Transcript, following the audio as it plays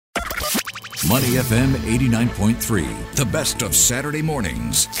Money FM 89.3, the best of Saturday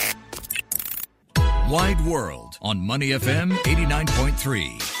mornings. Wide World on Money FM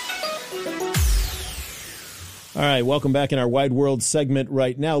 89.3. All right, welcome back in our Wide World segment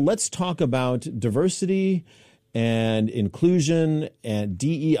right now. Let's talk about diversity and inclusion and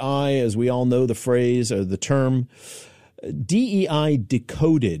DEI, as we all know the phrase or the term. DEI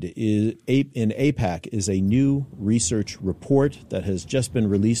Decoded in APAC is a new research report that has just been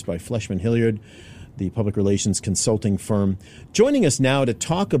released by Fleishman Hilliard, the public relations consulting firm. Joining us now to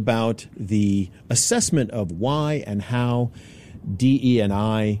talk about the assessment of why and how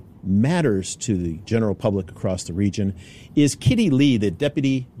DE&I matters to the general public across the region is Kitty Lee, the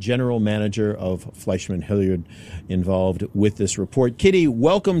Deputy General Manager of Fleishman Hilliard, involved with this report. Kitty,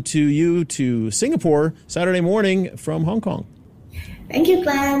 welcome to you to Singapore Saturday morning from Hong Kong. Thank you,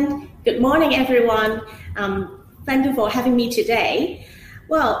 Glenn. Good morning, everyone. Thank you for having me today.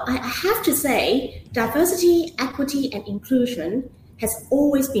 Well, I have to say, diversity, equity, and inclusion has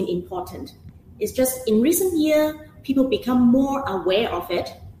always been important. It's just in recent years, people become more aware of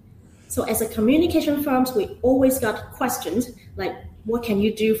it. So as a communication firms, we always got questions like, what can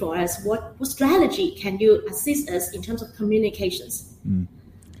you do for us? What strategy can you assist us in terms of communications?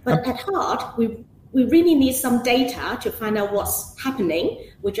 But at heart, we really need some data to find out what's happening.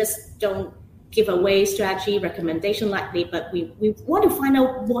 We just don't give away strategy recommendation likely, but we want to find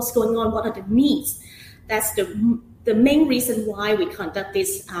out what's going on, what are the needs. That's the main reason why we conduct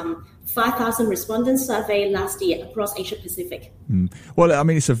this 5,000 respondents survey last year across Asia Pacific. Well, I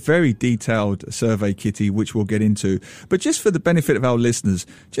mean, it's a very detailed survey, Kitty, which we'll get into. But just for the benefit of our listeners,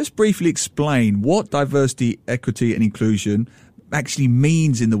 just briefly explain what diversity, equity and inclusion actually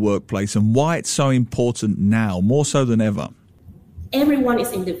means in the workplace and why it's so important now, more so than ever. Everyone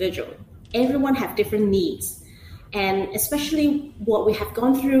is individual. Everyone have different needs. And especially what we have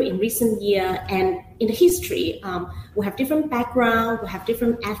gone through in recent year and in the history, we have different background, we have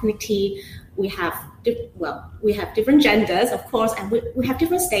different ethnicity, we have different genders, of course, and we have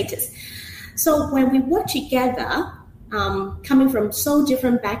different status. So when we work together, coming from so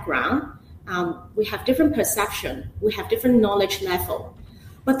different background, we have different perception, we have different knowledge level.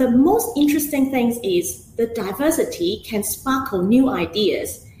 But the most interesting thing is the diversity can sparkle new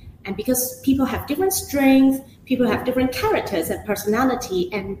ideas. And because people have different strengths, people have different characters and personality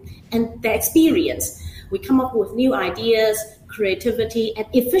and their experience, we come up with new ideas, creativity, and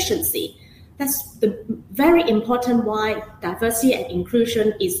efficiency. That's the very important why diversity and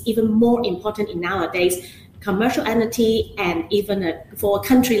inclusion is even more important in nowadays, commercial entity and even for a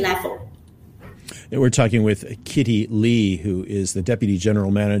country level. And we're talking with Kitty Lee, who is the Deputy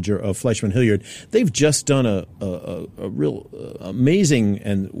General Manager of Fleishman Hilliard. They've just done a real amazing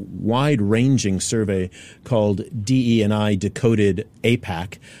and wide-ranging survey called DE&I Decoded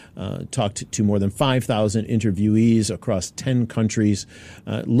APAC. Talked to more than 5,000 interviewees across 10 countries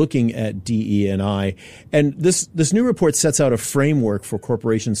looking at DE&I. And this new report sets out a framework for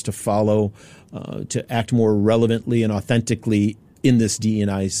corporations to follow, to act more relevantly and authentically in this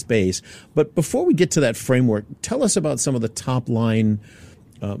DE&I space. But before we get to that framework, tell us about some of the top line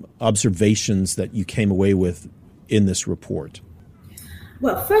observations that you came away with in this report.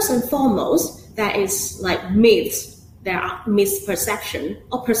 Well, first and foremost, that is like myths. There are misperception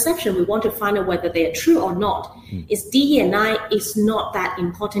or perception. We want to find out whether they are true or not. Is DE&I is not that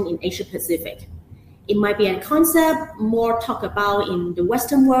important in Asia Pacific. It might be a concept more talked about in the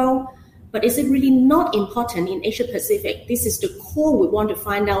Western world, but is it really not important in Asia Pacific? This is the core we want to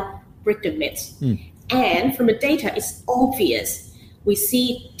find out, break the myths. And from the data, it's obvious. We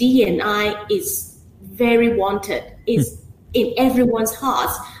see DE&I is very wanted, is in everyone's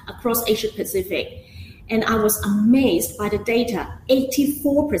hearts across Asia Pacific. And I was amazed by the data,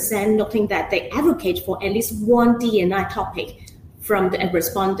 84% noting that they advocate for at least one DE&I topic from the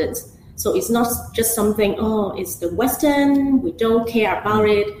respondents. So it's not just something, it's the Western, we don't care about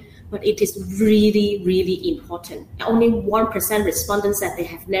it. But it is really, really important. Only 1% respondents said they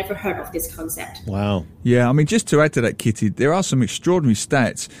have never heard of this concept. Wow. Yeah, I mean, just to add to that, Kitty, there are some extraordinary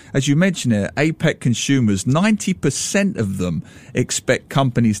stats. As you mentioned here, APAC consumers, 90% of them expect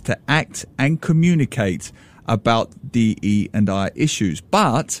companies to act and communicate about DE&I issues.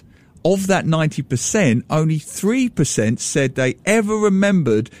 But of that 90%, only 3% said they ever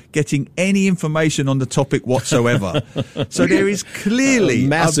remembered getting any information on the topic whatsoever. So there is clearly a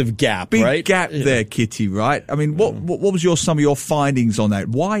massive gap, big right? gap there, Kitty, right? I mean, what was some of your findings on that?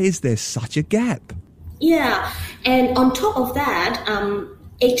 Why is there such a gap? Yeah, and on top of that,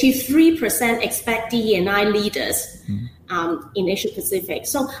 83% expect DE&I leaders in Asia Pacific.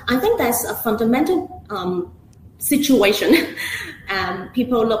 So I think that's a fundamental situation.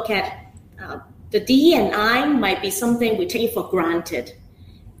 People look at the DE&I might be something we take it for granted,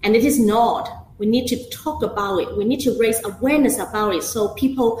 and it is not. We need to talk about it. We need to raise awareness about it so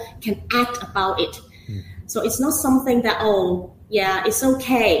people can act about it. So it's not something that, oh, yeah, it's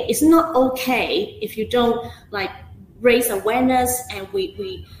okay. It's not okay if you don't raise awareness and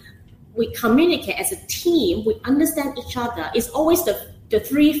we communicate as a team. We understand each other. It's always the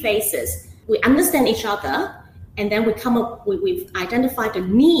three phases. We understand each other, and then we come up we've identified the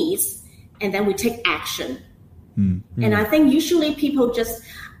needs, and then we take action. And I think usually people just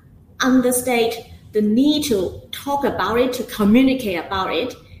understate the need to talk about it, to communicate about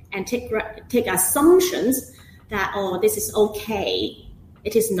it, and take assumptions that, oh, this is okay.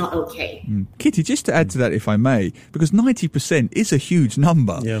 It is not okay. Kitty, just to add to that, if I may, because 90% is a huge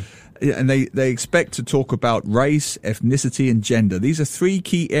number. Yeah. And they expect to talk about race, ethnicity, and gender. These are three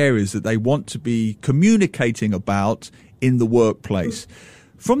key areas that they want to be communicating about in the workplace.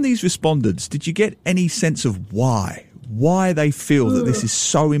 From these respondents, did you get any sense of why they feel that this is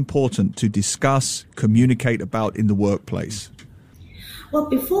so important to discuss, communicate about in the workplace? Well,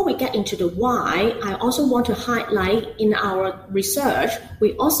 before we get into the why, I also want to highlight in our research,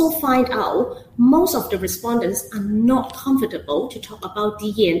 we also find out most of the respondents are not comfortable to talk about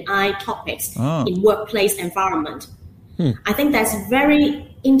DE&I topics in workplace environment. I think that's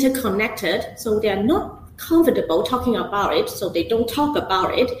very interconnected. So they're not comfortable talking about it, so they don't talk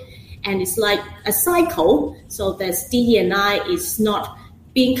about it. And it's like a cycle. So there's DE&I is not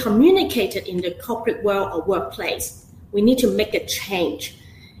being communicated in the corporate world or workplace. We need to make a change,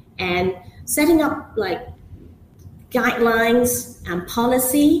 and setting up guidelines and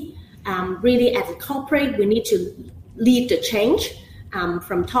policy. Really, as a corporate, we need to lead the change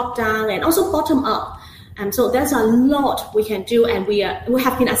from top down and also bottom up. So there's a lot we can do, and we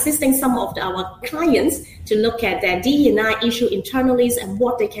have been assisting some of our clients to look at their DE&I issue internally and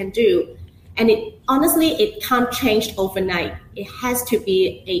what they can do. And it can't change overnight. It has to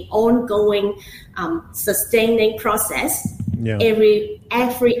be an ongoing, sustaining process. Yeah. Every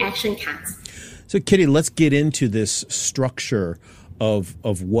action counts. So, Kitty, let's get into this structure of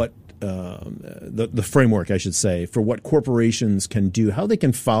what the framework, I should say, for what corporations can do, how they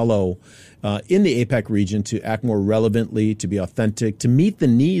can follow in the APAC region to act more relevantly, to be authentic, to meet the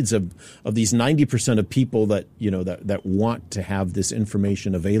needs of these 90% of people that that want to have this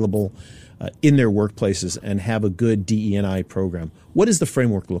information available in their workplaces and have a good DE&I program. What does the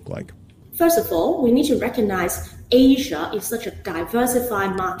framework look like? First of all, we need to recognize Asia is such a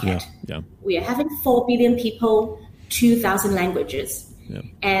diversified market. Yeah. We are having 4 billion people, 2,000 languages. Yeah.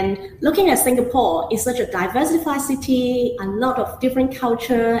 And looking at Singapore, it's such a diversified city, a lot of different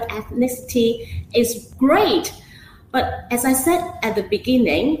culture, ethnicity. It's great. But as I said at the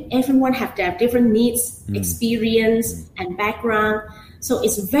beginning, everyone have their different needs, experience, and background. So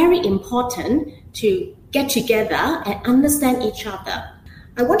it's very important to get together and understand each other.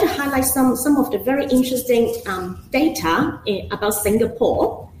 I want to highlight some of the very interesting data about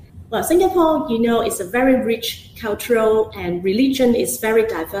Singapore. Well, Singapore, is a very rich cultural and religion is very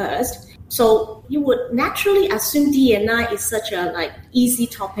diverse. So you would naturally assume DE&I is such a easy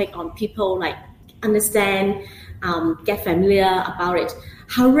topic on people understand, get familiar about it.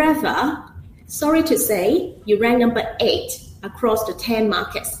 However, sorry to say, you rank number 8 across the 10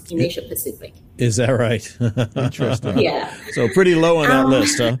 markets in Asia Pacific. Is that right? Interesting. Yeah. So pretty low on that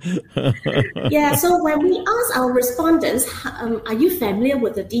list, huh? Yeah. So when we ask our respondents, are you familiar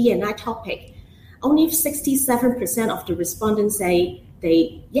with the DE&I topic? Only 67% of the respondents say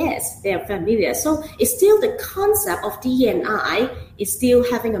yes, they are familiar. So it's still the concept of DE&I is still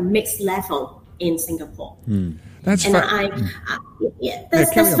having a mixed level in Singapore. That's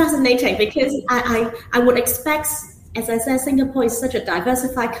that's fascinating because I would expect. As I said, Singapore is such a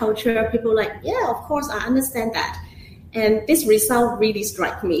diversified culture. People of course, I understand that. And this result really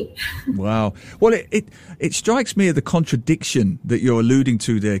struck me. Wow. Well, it strikes me as the contradiction that you're alluding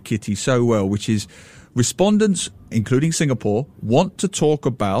to there, Kitty, so well, which is respondents, including Singapore, want to talk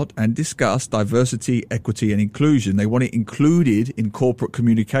about and discuss diversity, equity, and inclusion. They want it included in corporate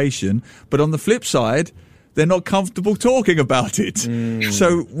communication. But on the flip side, they're not comfortable talking about it.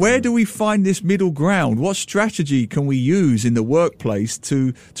 So where do we find this middle ground? What strategy can we use in the workplace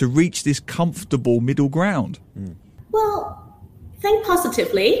to reach this comfortable middle ground? Well, think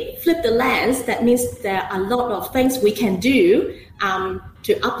positively, flip the lens. That means there are a lot of things we can do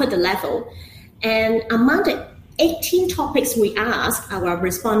to up the level. And among the 18 topics we asked our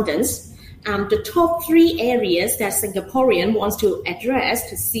respondents, the top 3 areas that Singaporean wants to address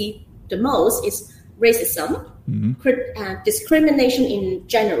to see the most is racism, discrimination in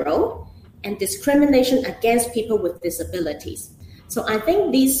general, and discrimination against people with disabilities. So I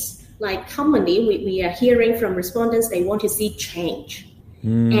think these like commonly we are hearing from respondents, they want to see change.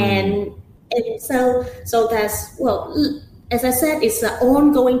 And so that's, well, as I said, it's an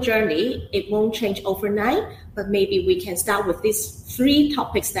ongoing journey. It won't change overnight, but maybe we can start with these 3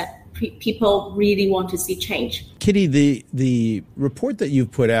 topics that people really want to see change. Kitty, the report that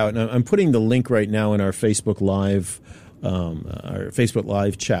you've put out, and I'm putting the link right now in our Facebook Live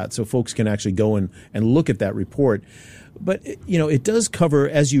chat, so folks can actually go and look at that report. But, it does cover,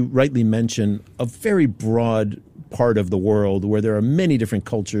 as you rightly mentioned, a very broad part of the world where there are many different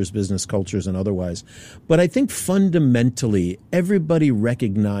cultures, business cultures and otherwise. But I think fundamentally, everybody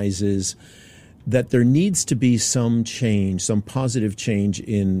recognizes that there needs to be some change, some positive change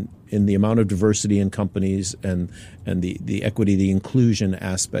in the amount of diversity in companies and the equity, the inclusion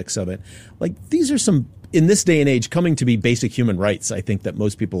aspects of it. Like, these are some, in this day and age, coming to be basic human rights, I think, that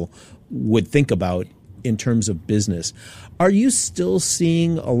most people would think about in terms of business. Are you still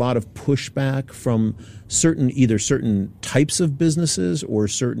seeing a lot of pushback from either certain types of businesses or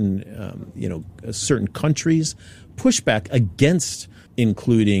certain countries, pushback against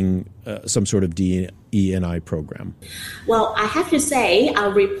including some sort of DE&I program? Well, I have to say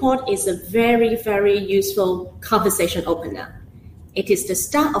our report is a very, very useful conversation opener. It is the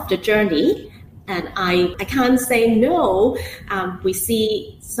start of the journey, and I can't say no. We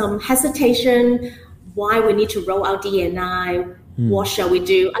see some hesitation, why we need to roll out DE&I, what shall we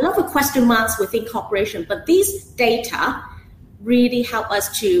do? A lot of question marks within corporation, but these data really help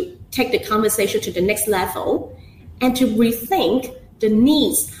us to take the conversation to the next level and to rethink the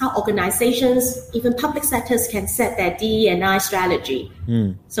needs, how organizations, even public sectors can set their DE&I strategy.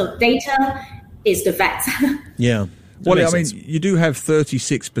 So data is the fact. Yeah. Well, I mean, you do have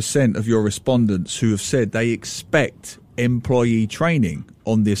 36% of your respondents who have said they expect employee training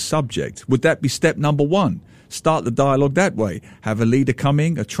on this subject. Would that be step number 1? Start the dialogue that way. Have a leader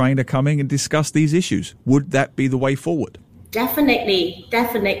coming, a trainer coming, and discuss these issues. Would that be the way forward? Definitely.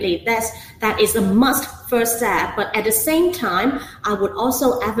 That is a must first step. But at the same time, I would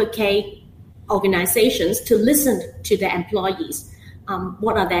also advocate organizations to listen to their employees.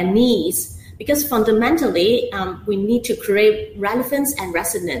 What are their needs? Because fundamentally, we need to create relevance and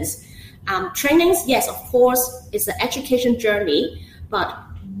resonance. Trainings, yes, of course, it's an education journey, but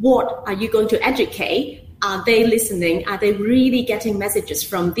what are you going to educate? Are they listening? Are they really getting messages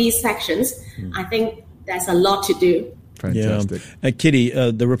from these sections? I think there's a lot to do. Fantastic. Yeah.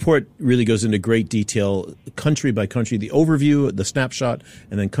 Kitty, the report really goes into great detail, country by country, the overview, the snapshot,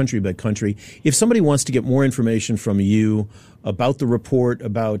 and then country by country. If somebody wants to get more information from you about the report,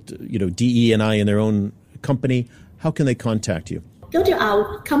 about DE&I in their own company, how can they contact you? Go to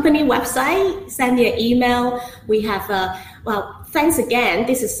our company website, send me an email. We have thanks again.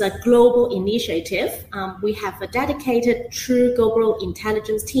 This is a global initiative. We have a dedicated True Global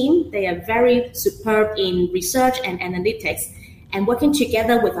Intelligence team. They are very superb in research and analytics, and working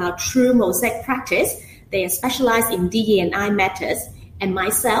together with our True Mosaic practice. They are specialized in DE&I matters. And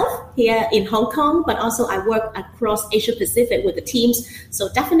myself here in Hong Kong, but also I work across Asia Pacific with the teams.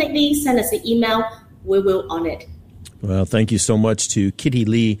 So definitely send us an email. We will on it. Well, thank you so much to Kitty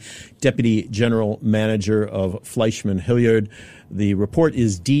Lee, Deputy General Manager of Fleishman Hilliard. The report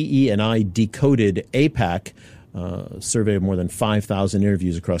is DE&I Decoded APAC, survey of more than 5,000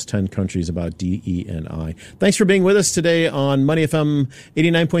 interviews across 10 countries about DE&I. Thanks for being with us today on Money FM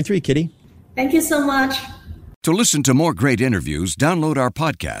 89.3, Kitty. Thank you so much. To listen to more great interviews, download our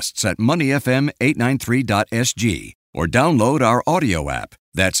podcasts at moneyfm893.sg or download our audio app.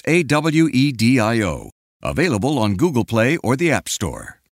 That's AWEDIO. Available on Google Play or the App Store.